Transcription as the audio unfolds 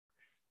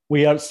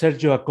We are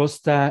Sergio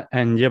Acosta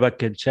and Yeva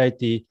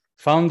Kerchaiti,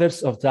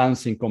 founders of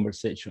Dancing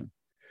Conversation.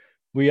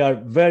 We are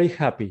very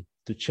happy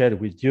to share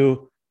with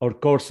you our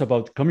course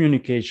about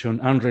communication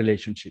and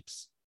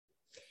relationships.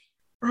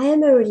 I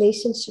am a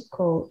relationship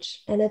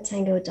coach and a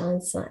tango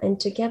dancer, and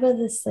together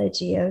with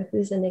Sergio,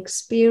 who's an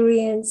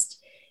experienced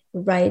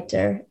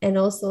writer and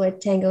also a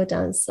tango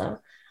dancer,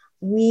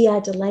 we are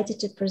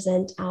delighted to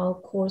present our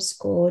course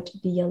called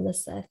Beyond the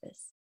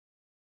Surface.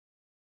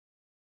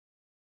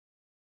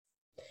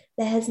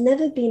 There has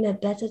never been a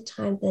better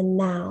time than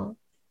now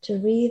to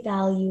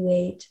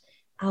reevaluate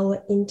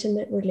our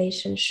intimate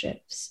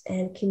relationships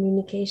and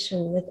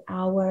communication with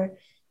our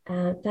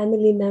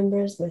family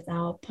members, with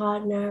our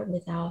partner,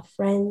 with our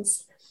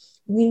friends.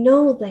 We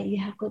know that you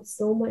have got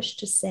so much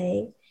to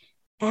say,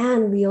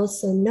 and we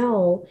also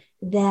know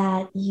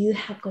that you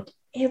have got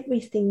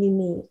everything you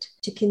need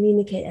to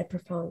communicate at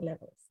profound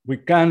levels. We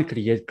can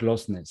create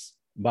closeness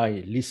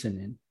by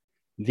listening,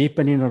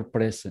 deepening our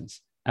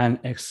presence, and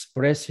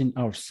expressing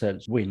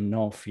ourselves with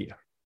no fear.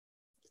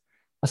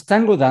 As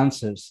tango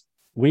dancers,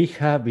 we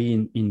have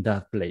been in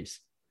that place,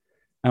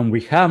 and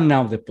we have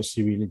now the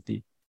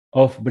possibility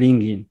of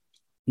bringing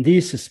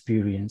this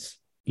experience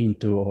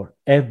into our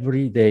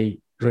everyday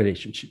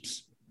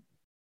relationships.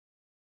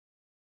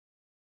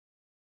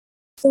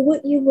 So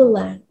what you will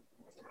learn,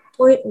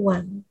 point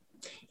one,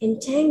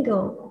 in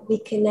tango, we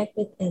connect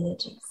with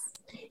energies.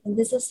 And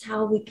this is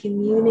how we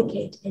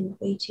communicate and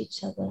reach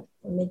each other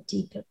from a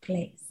deeper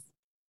place.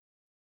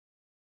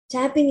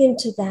 Tapping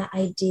into that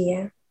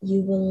idea, you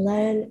will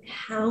learn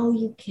how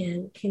you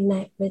can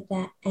connect with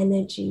that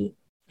energy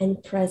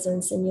and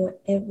presence in your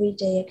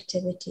everyday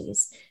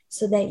activities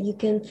so that you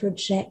can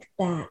project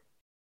that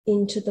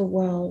into the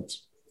world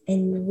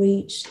and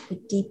reach the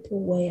deeper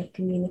way of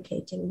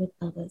communicating with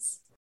others.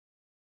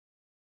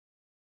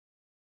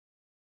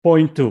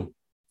 Point two,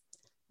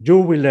 you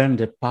will learn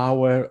the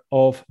power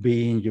of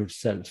being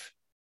yourself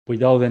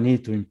without the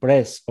need to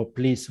impress or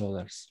please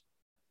others.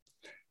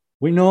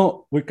 We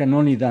know we can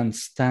only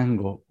dance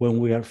tango when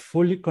we are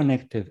fully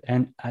connected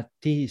and at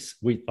ease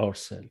with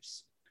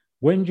ourselves.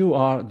 When you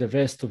are the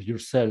best of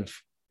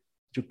yourself,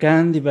 you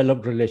can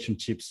develop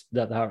relationships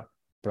that are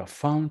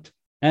profound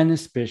and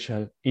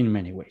special in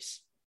many ways.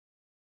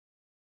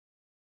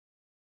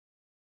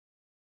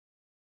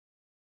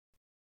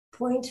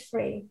 Point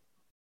three,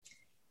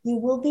 you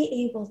will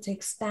be able to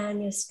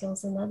expand your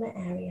skills in other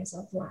areas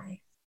of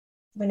life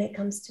when it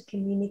comes to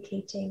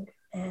communicating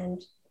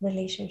and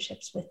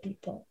relationships with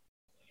people.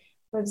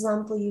 For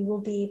example, you will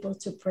be able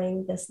to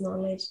bring this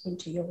knowledge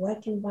into your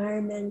work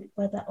environment,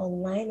 whether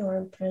online or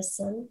in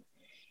person.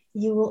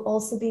 You will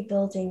also be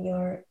building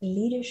your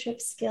leadership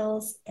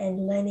skills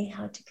and learning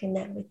how to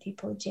connect with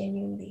people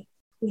genuinely.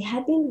 We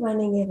have been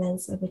running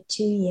events over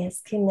 2 years,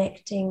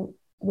 connecting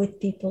with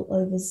people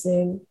over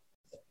Zoom.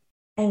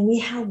 And we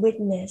have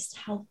witnessed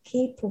how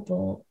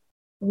capable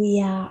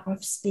we are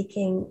of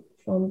speaking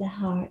from the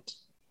heart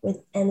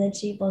with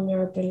energy,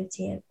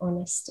 vulnerability, and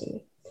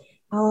honesty.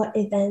 Our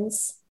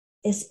events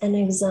is an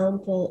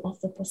example of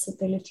the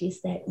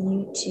possibilities that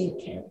you too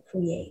can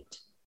create.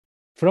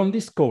 From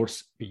this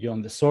course,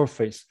 Beyond the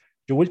Surface,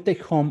 you will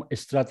take home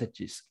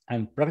strategies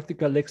and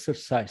practical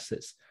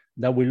exercises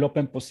that will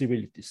open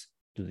possibilities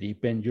to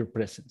deepen your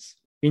presence.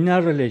 In a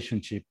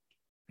relationship,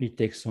 it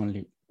takes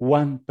only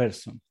one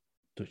person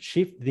to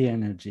shift the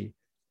energy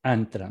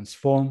and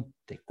transform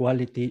the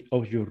quality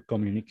of your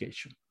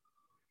communication.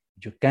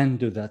 You can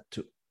do that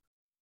too.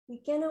 We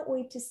cannot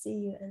wait to see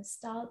you and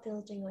start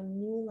building on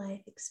new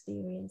life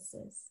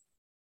experiences.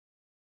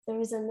 There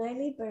is an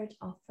early bird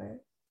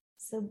offer,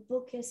 so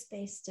book your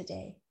space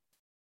today.